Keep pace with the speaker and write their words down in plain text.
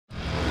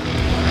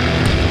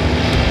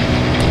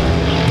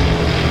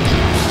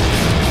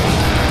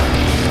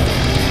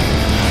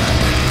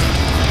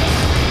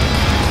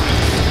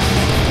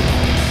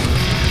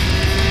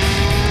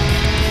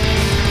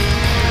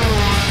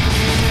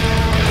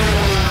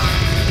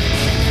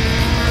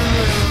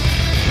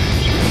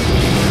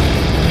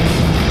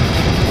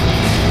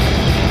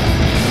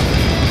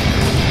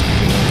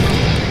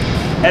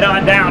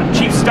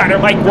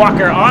starter Mike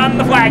Walker on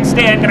the flag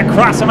stand, gonna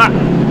cross him up.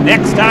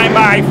 Next time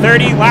by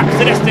 30 laps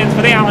the distance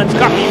for the Allen's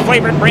Coffee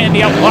Flavored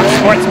Brandy Outlaw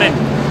Sportsman.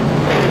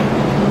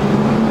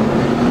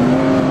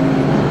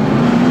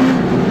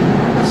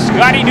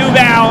 Scotty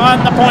Duval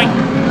on the point.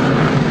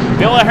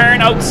 Bill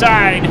Ahern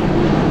outside.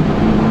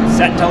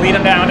 Set to lead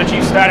him down to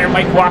chief starter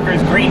Mike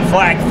Walker's green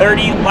flag,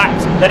 30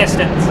 laps the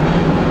distance.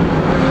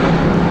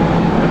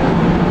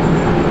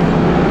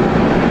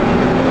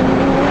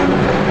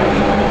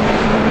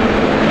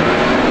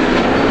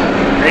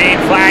 Green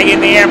flag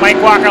in the air.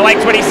 Mike Walker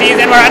likes what he sees,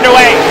 and we're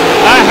underway.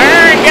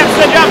 Ahern gets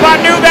the jump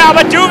on Duval,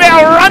 but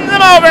Duval runs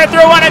him over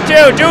through 1 and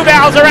 2.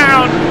 Duval's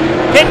around.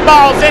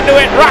 Pinballs into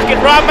it. Rocket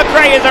Rob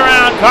McRae is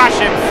around.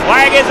 Caution.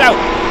 Flag is out.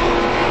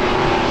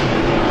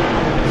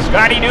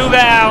 Scotty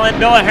Duval and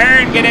Bill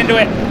Ahern get into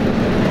it.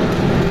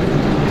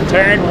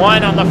 Turn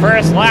 1 on the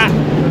first lap.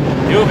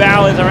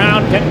 Duval is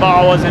around.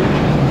 Pinball was an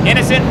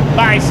innocent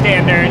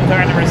bystander in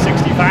car number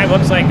 65.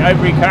 Looks like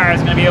every car is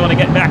going to be able to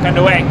get back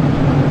underway.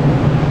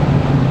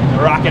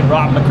 Rocket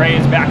Rob McRae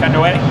is back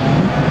underway.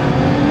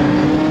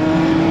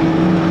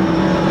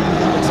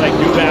 Looks like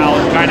Duval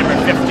in car number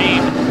 15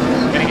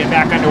 is going to get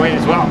back underway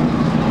as well.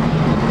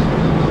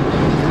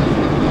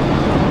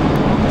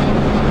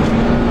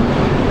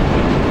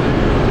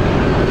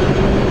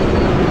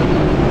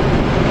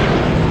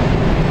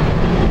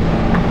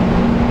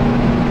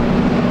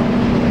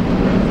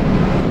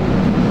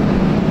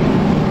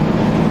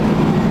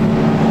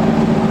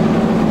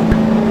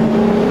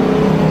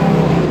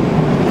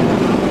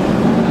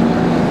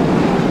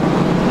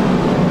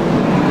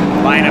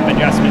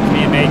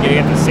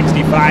 Get the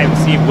 65,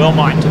 Steve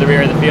Wilmot to the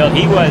rear of the field.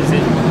 He was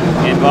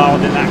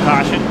involved in that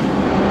caution.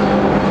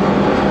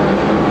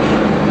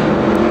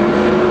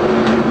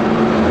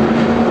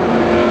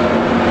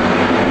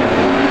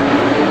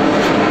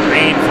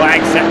 Green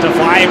flag set to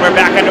fly, and we're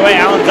back underway.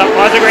 Allen's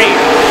Outlaws are green.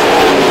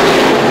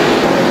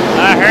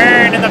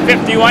 Ahern in the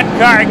 51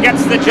 car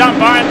gets the jump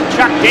on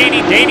Chuck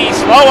Daney. Daney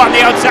slow on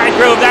the outside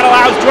groove. That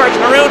allows George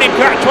Maroon in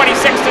car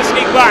 26 to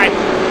sneak by.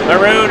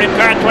 Maroon in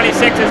car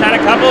 26 has had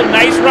a couple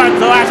nice runs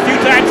the last few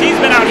times he's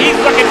been out. He's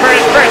looking for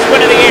his first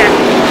win of the year.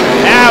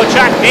 Now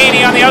Chuck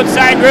Daney on the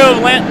outside groove,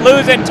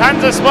 losing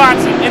tons of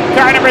spots in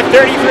car number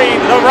 33,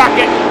 the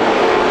Rocket.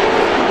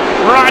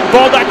 Ron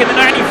Bolduc in the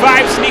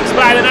 95 sneaks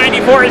by. The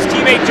 94, his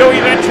teammate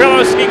Joey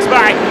Ventrilo sneaks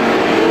by.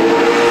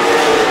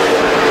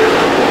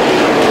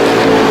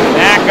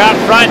 Back up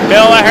front,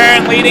 Bill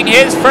Ahern leading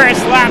his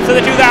first laps of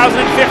the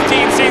 2015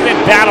 season.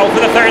 Battle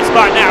for the third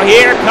spot now.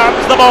 Here comes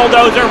the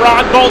bulldozer,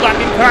 Ron Bolduc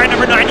in car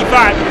number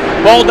 95.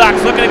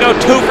 Bolduc's looking to go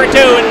 2 for 2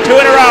 and 2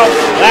 in a row.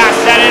 Last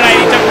Saturday night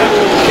he took the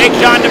Big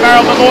John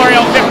DeMero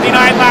Memorial 59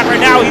 lapper.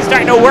 Now he's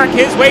starting to work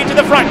his way to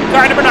the front in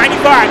car number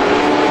 95.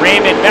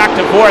 Raymond back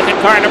to 4th in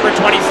car number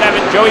 27.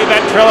 Joey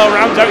Ventrilo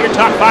rounds out your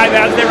top 5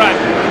 as they run.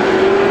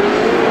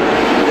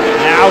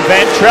 Now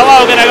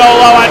Ventrilo gonna go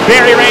low on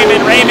Barry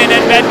Raymond. Raymond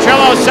and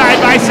Ventrilo side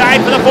by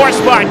side for the 4th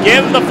spot.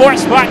 Give the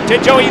 4th spot to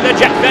Joey the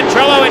Jet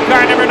Ventrilo in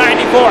car number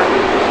 94.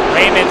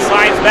 Raymond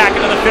slides back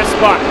into the 5th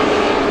spot.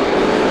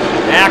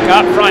 Back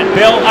up front,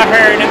 Bill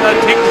Ahern in the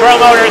Tingsboro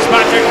Motors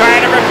sponsored car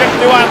number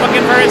 51,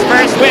 looking for his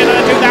first win of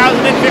the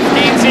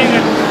 2015 season.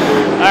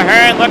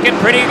 Ahern looking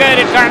pretty good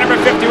in car number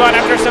 51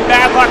 after some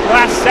bad luck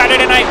last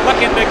Saturday night,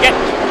 looking to get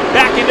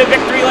back into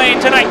victory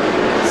lane tonight.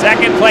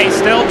 Second place,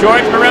 still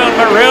George Maroon.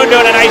 Maroon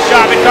doing a nice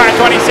job in car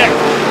 26.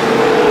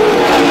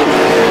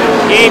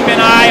 Keep an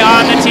eye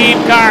on the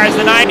team cars.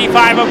 The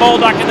 95 of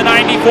Bolduc and the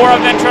 94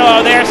 of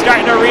Ventrilo. They're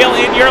starting to reel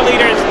in your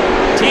leaders.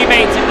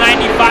 Teammates in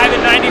 95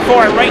 and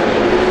 94. Right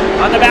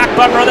on the back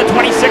bumper of the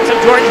 26 of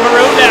George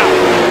Maroon now.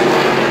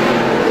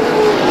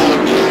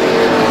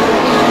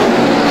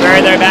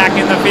 Further back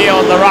in the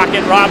field, the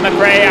Rocket Rob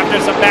McRae, after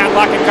some bad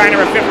luck in car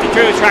number 52,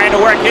 trying to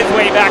work his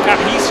way back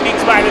up. He sneaks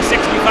by the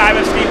 65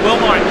 of Steve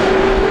Wilmot.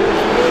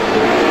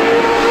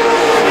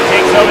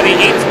 Takes over the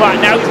 8th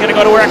spot. Now he's going to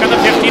go to work on the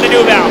 15 of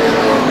Duval.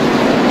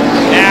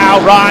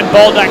 Now Ron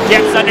Bolduc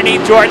gets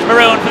underneath George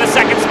Maroon for the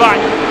 2nd spot.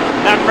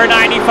 Number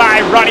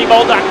 95, Ronnie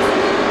Bolduc.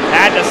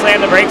 Had to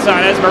slam the brakes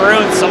on as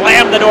Maroon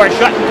slammed the door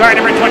shut in car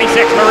number 26.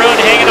 Maroon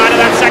hanging on to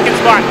that 2nd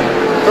spot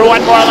for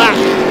one more lap.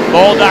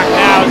 Bolduc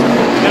now is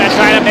going to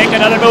try to make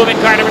another move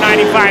in car number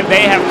 95.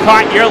 They have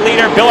caught your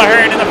leader, Bill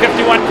Ahern, in the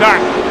 51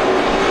 car.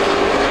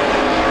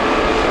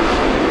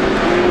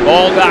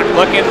 Bolduc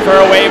looking for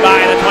a way by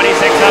the 26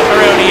 of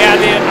Maroon. He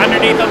had the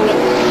underneath him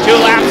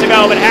 2 laps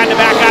ago, but had to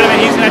back out of it.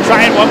 He's going to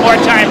try it one more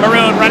time.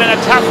 Maroon running a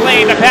tough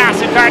lane to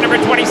pass in car number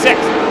 26.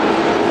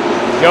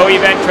 Joey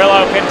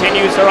Ventrilo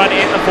continues to run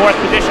in the 4th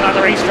position on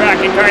the racetrack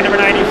in car number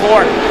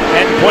 94.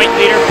 And point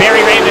leader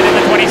Barry Raymond in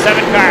the 27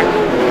 car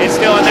is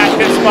still in that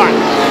 5th spot.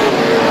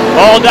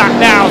 Bolduc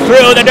now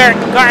through the dirt,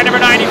 car number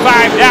 95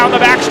 down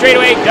the back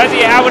straightaway. Does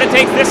he have what it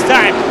takes this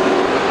time?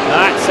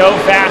 Not so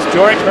fast.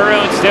 George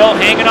Maroon still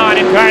hanging on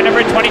in car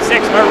number 26.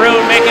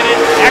 Maroon making it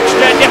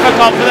extra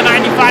difficult for the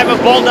 95 of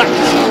Bolduc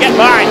to get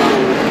by.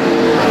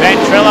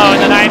 Ventrilo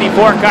in the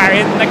 94 car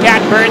in the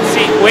catbird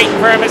seat, waiting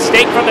for a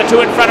mistake from the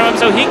 2 in front of him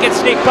so he can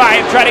sneak by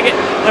and try to get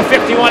the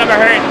 51 of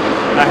Ahern.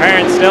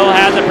 Ahern still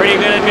has a pretty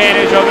good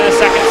advantage over the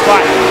second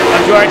spot of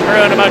George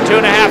Maroon, about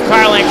 2.5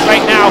 car lengths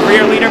right now for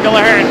your leader, Bill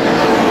Ahern.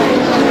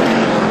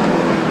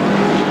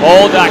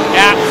 Bolduc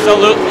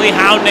absolutely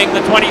hounding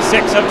the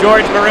 26 of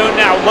George Maroon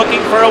now, looking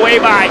for a way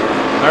by.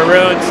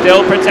 Maroon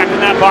still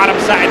protecting that bottom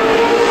side,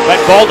 but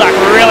Bolduc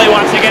really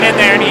wants to get in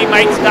there, and he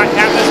might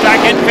have to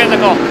start getting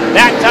physical.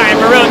 That time,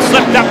 Maroon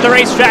slipped up the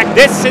racetrack.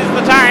 This is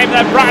the time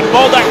that Ron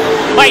Bolduc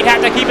might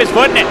have to keep his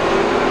foot in it.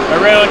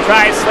 Maroon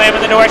tries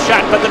slamming the door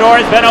shut, but the door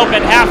has been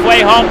opened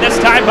halfway home, this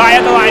time by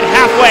at the line,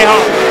 halfway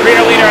home for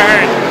your leader,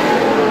 Ahern.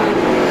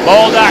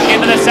 Bolduc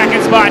into the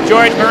second spot.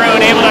 George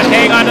Maroon able to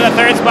hang on to the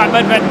third spot,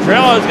 but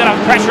Ventrilo is going to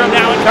pressure him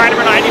down in car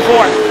number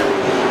 94.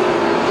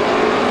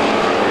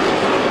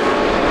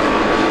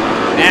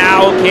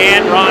 Now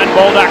can Ron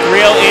Bolduc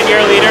reel in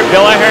your leader,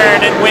 Bill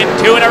Ahern, and win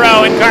 2 in a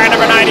row in car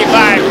number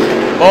 95.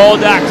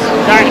 Bolduc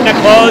starting to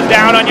close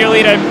down on your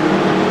leader.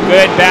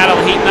 Good battle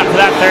heating up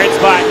for that third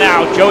spot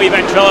now. Joey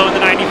Ventrilo in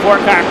the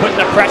 94 car putting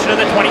the pressure to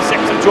the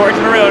 26 of George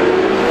Maroon.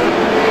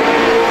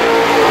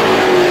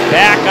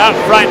 Back up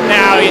front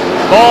now.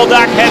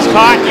 Bolduc has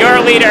caught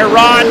your leader.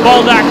 Ron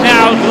Bolduc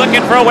now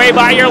looking for a way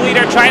by your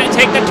leader, trying to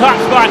take the top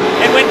spot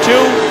and win 2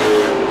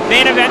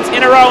 main events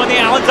in a row in the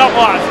Allen's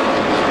Outlaws.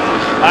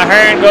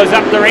 Ahern goes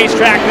up the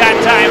racetrack that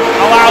time,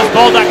 allows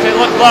Bolduc to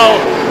look low.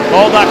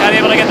 Bolduc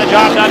unable to get the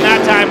job done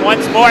that time.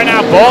 Once more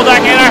now,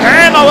 Bolduc and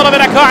Ahern, a little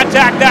bit of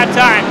contact that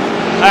time.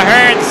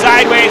 Ahern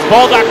sideways,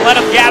 Bolduc let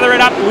him gather it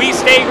up. We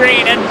stay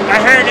green, and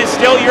Ahern is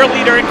still your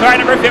leader in car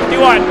number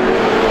 51.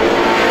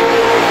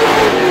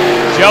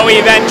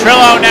 Joey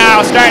Ventrilo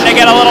now starting to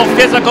get a little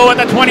physical with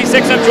the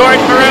 26 of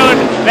George Maroon.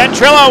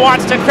 Ventrilo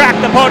wants to crack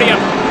the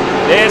podium.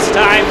 This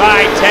time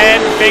by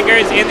 10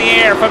 fingers in the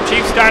air from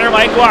Chief Starter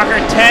Mike Walker.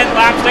 10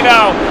 laps to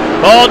go.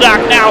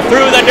 Bolduc now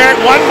through the dirt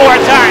one more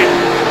time.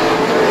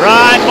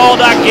 Ron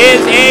Bolduc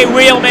is a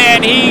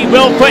wheelman. He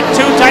will put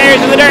 2 tires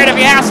in the dirt if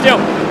he has to.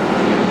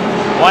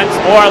 Once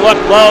more, look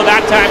low.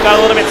 That time got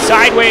a little bit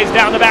sideways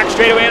down the back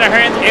straightaway, and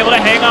Ahern's able to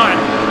hang on.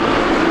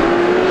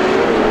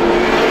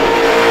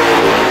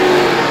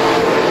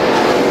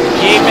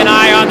 Keep an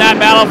eye on that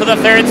battle for the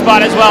third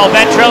spot as well.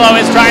 Ventrilo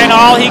is trying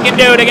all he can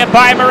do to get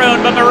by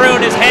Maroon, but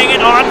Maroon is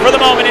hanging on for the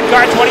moment in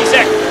car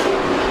 26.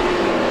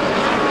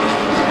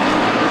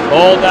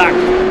 Bolduc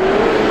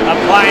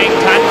applying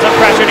tons of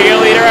pressure to your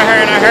leader,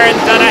 Ahern. Ahern's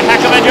done a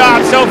heck of a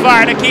job so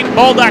far to keep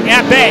Bolduc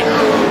at bay.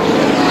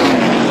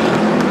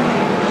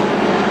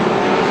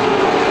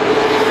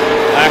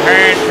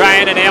 Ahern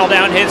trying to nail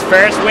down his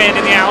first win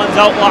in the Allen's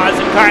Outlaws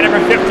in car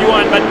number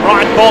 51, but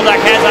Ron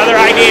Bolduc has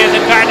other ideas in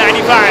car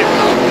 95.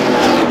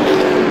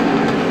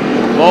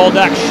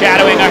 Bolduc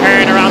shadowing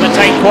Ahern around the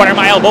tight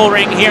quarter-mile bull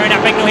ring here in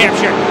Epping, New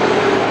Hampshire.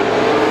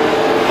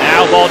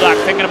 Now Bolduc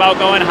thinking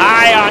about going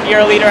high on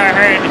your leader,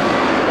 Ahern.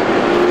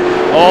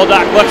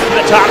 Bolduc looks to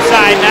the top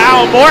side.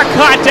 Now more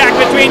contact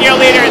between your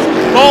leaders.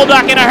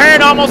 Bolduc and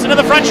Ahern almost into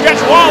the front stretch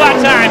wall that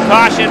time.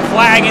 Caution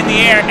flag in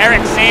the air.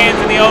 Eric Sands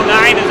in the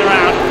 09 is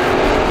around.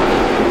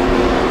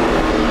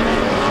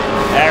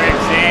 Eric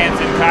Sands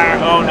in car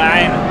 09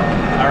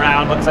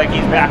 around. Looks like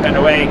he's back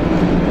underway.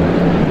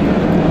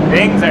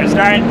 Things are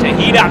starting to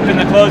heat up in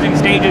the closing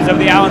stages of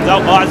the Allen's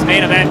Outlaws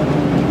main event.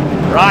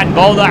 Ron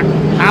Bolduc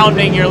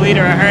hounding your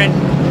leader, Ahern.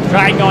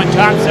 Tried going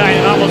topside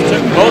and almost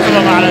took both of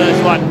them out of this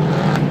one.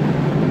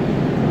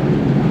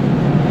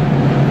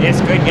 This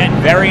could get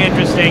very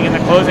interesting in the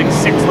closing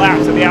 6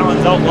 laps of the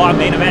Allen's Outlaw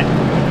main event.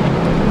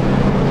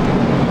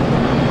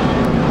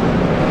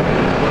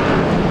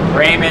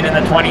 Raymond in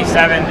the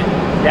 27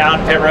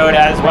 down pit road,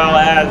 as well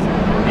as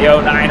the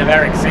 09 of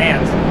Eric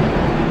Sands.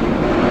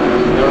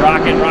 The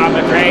Rawk and Rob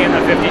McRae in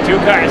the 52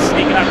 car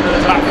sneaking up to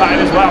the top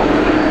 5 as well.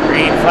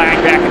 Green flag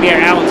back in the air.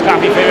 Allen's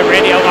coffee favorite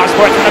Brandy, Outlaw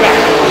Sports in the back.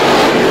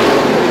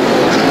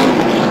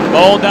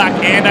 Bolduc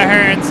and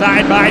Ahern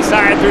side by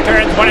side through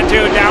turns 1 and 2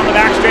 down the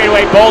back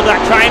straightaway. Bolduc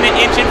trying to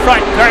inch in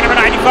front, car number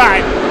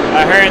 95.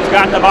 Ahern's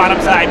got the bottom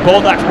side.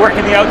 Bolduc's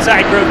working the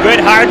outside groove. Good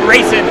hard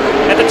racing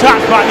at the top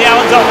spot in the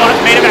Allen's Outlaws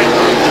main event.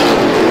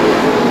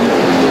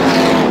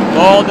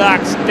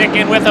 Bolduc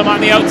sticking with him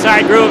on the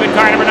outside groove in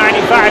car number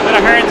 95, but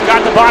Ahern's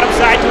got the bottom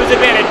side to his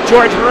advantage.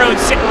 George Maroon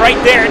sitting right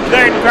there in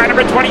third in car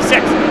number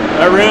 26.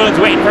 Maroon's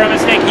waiting for a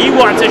mistake. He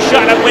wants a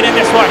shot at winning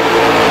this one.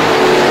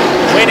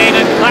 Winning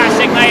a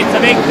classic night's a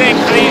big thing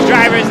for these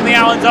drivers in the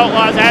Allen's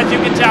Outlaws. As you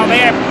can tell,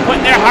 they are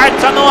putting their hearts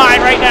on the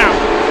line right now.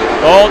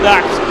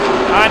 Bolduc's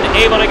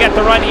unable to get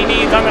the run he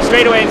needs on the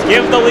straightaways.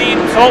 Give the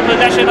lead, sole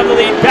possession of the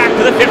lead back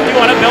to the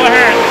 51 of Bill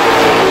Ahern.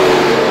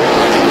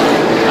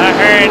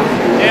 Ahern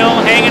still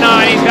hanging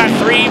on. He's got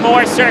 3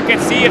 more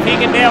circuits. See if he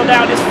can nail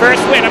down his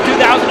first win of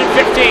 2015.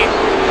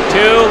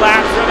 2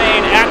 laps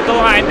remain at the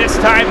line. This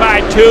time by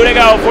 2 to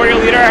go for your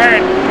leader,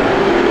 Ahern.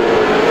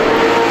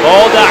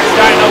 Bolduc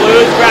starting to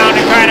lose ground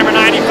in car number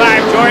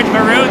 95. George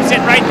Maroon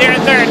sitting right there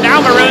in third.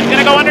 Now Maroon's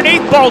going to go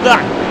underneath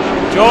Bolduc.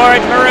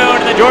 George Maroon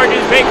in the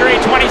George's Bakery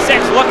 26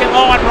 looking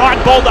low on Ron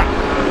Bolduc.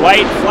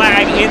 White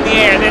flag in the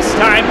air this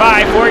time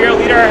by for your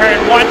leader, Ahern.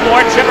 1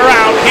 more trip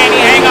around. Can he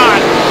hang on?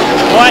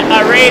 What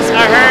a race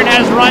Ahern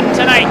has run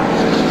tonight.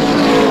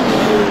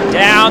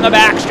 Down the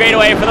back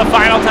straightaway for the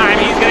final time.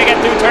 He's going to get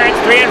through turns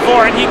 3 and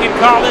 4, and he can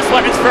call this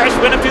one his first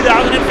win of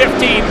 2015.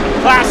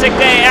 Classic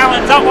day.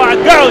 Allen's Outlaw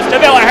goes to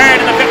Bill Ahern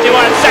in the 51,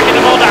 second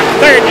to Bulldog,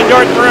 third to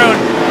Jordan Maroon,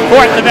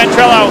 fourth to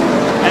Ventrilo,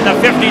 and the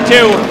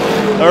 52.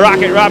 The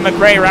Rocket Rob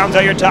McRae rounds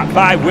out your top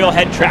 5. We'll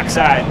head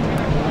trackside.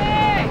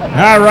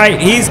 All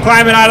right, he's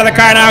climbing out of the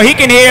car now. He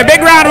can hear.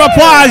 Big round of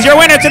applause. Your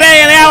winner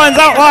today in the Allen's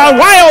Outlaw,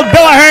 Wild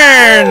Bill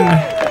Ahern.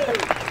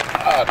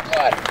 Oh,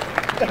 God.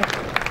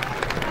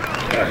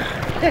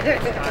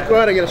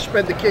 Glad I got to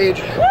spread the cage.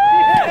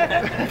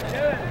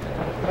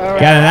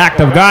 Got an act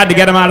of God to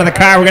get him out of the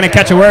car. We're going to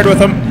catch a word with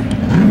him.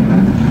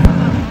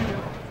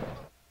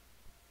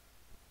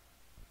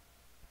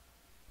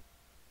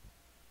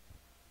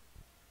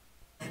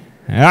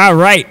 All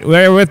right,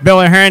 we're with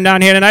Bill Ahern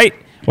down here tonight.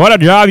 What a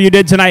job you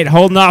did tonight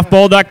holding off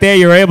Bulldog there.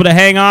 You were able to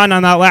hang on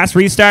that last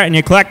restart, and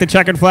you collect the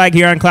checkered flag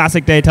here on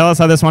Classic Day. Tell us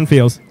how this one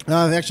feels. It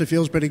actually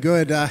feels pretty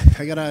good. I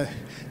got to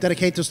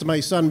dedicate this to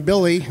my son,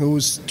 Billy,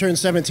 who's turned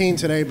 17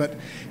 today, but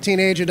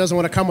teenager, doesn't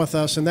want to come with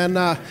us. And then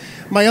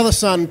my other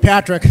son,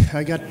 Patrick,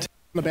 I got in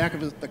the back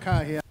of the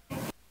car here.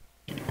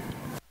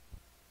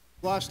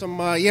 Lost him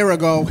a year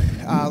ago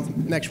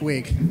next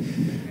week.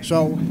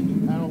 So I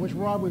don't know which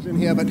Rob was in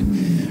here, but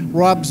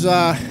Rob's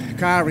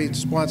car, he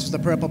sponsors the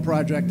Purple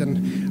Project,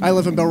 and I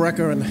live in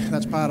Billerica, and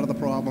that's part of the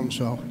problem.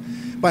 So,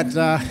 but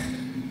I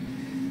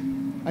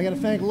got to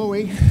thank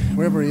Louie,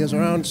 wherever he is,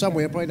 around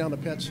somewhere, probably down the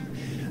pits.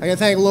 I got to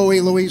thank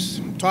Louie. Louie's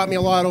taught me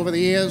a lot over the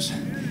years,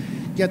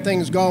 get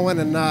things going,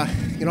 and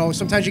you know,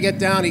 sometimes you get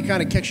down, he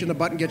kind of kicks you in the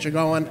butt and gets you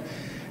going.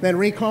 Then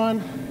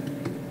Recon,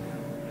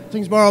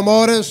 Tingsboro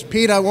Motors,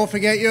 Pete, I won't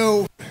forget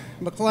you,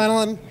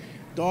 McClellan,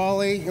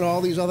 Dolly, you know,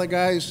 all these other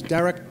guys.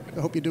 Derek, I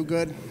hope you do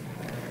good.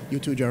 You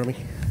too, Jeremy.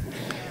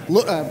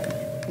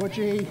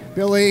 Butchie,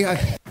 Billy,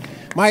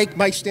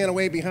 Mike's standing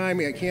away behind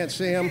me. I can't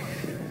see him.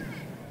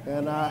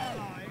 And,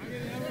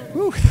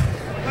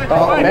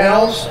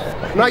 Mal's.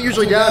 I'm not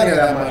usually down here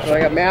that much. So I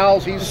got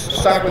Mal's. He's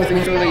stuck with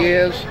me through the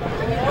years.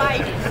 What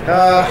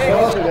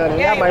else we got?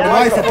 Yeah, my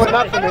wife for putting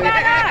up for me.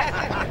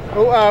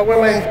 Oh,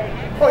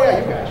 yeah,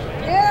 you guys.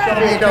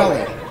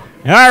 Yeah.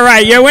 All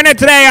right, your winner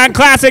today on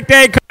Classic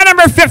Day, car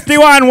number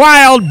 51,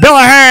 Wild Bill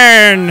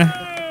Ahern.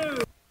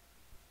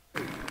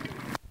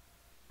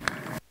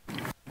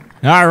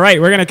 All right,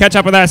 we're going to catch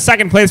up with our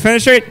second place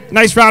finisher.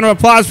 Nice round of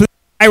applause for the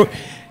guy.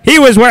 He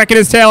was working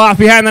his tail off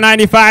behind the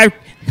 95.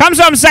 Comes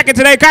home second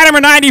today, car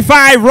number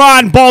 95,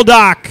 Ron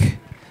Baldock.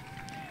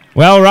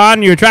 Well,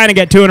 Ron, you were trying to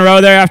get 2 in a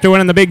row there after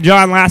winning the Big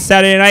John last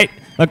Saturday night.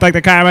 Looked like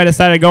the car might have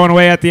started going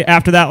away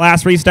after that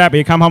last restart, but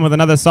you come home with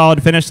another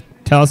solid finish.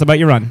 Tell us about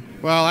your run.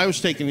 Well, I was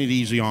taking it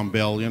easy on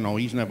Bill. You know,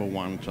 he's never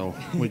won, so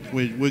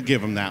we'll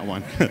give him that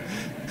one.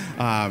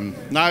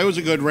 No, it was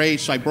a good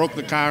race. I broke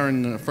the car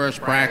in the first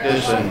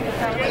practice,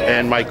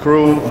 and my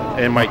crew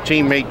and my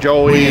teammate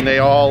Joey, and they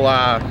all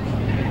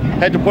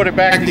had to put it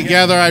back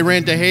together. I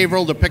ran to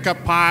Haverhill to pick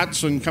up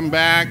parts and come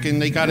back,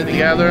 and they got it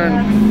together,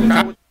 and the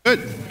car was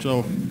good.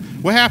 So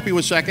we're happy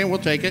with second. We'll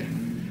take it.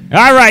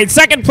 All right,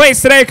 second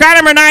place today, car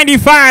number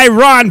 95,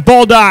 Ron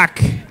Baldock.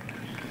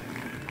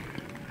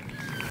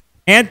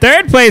 And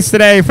third place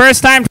today,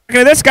 first time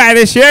talking to this guy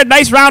this year.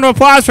 Nice round of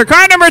applause for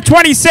car number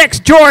 26,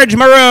 George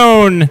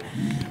Maroon.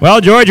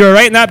 Well, George, you were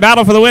right in that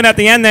battle for the win at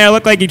the end there. It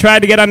looked like you tried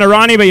to get under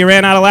Ronnie, but you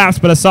ran out of laps,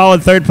 but a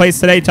solid third place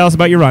today. Tell us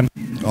about your run.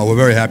 Oh, we're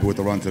very happy with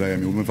the run today. I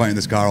mean, we've been fighting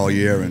this car all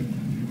year,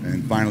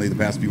 and finally the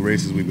past few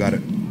races we've got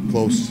it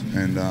close.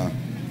 And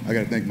I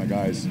got to thank my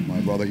guys, my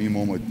brother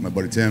Emo, my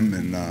buddy Tim,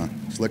 and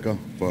Slicker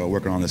for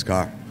working on this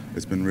car.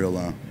 It's been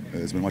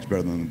it's been much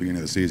better than the beginning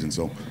of the season,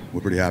 so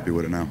we're pretty happy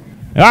with it now.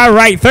 All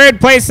right, third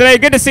place today.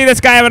 Good to see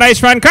this guy have a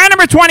nice run. Car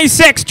number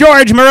 26,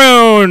 George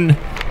Maroon.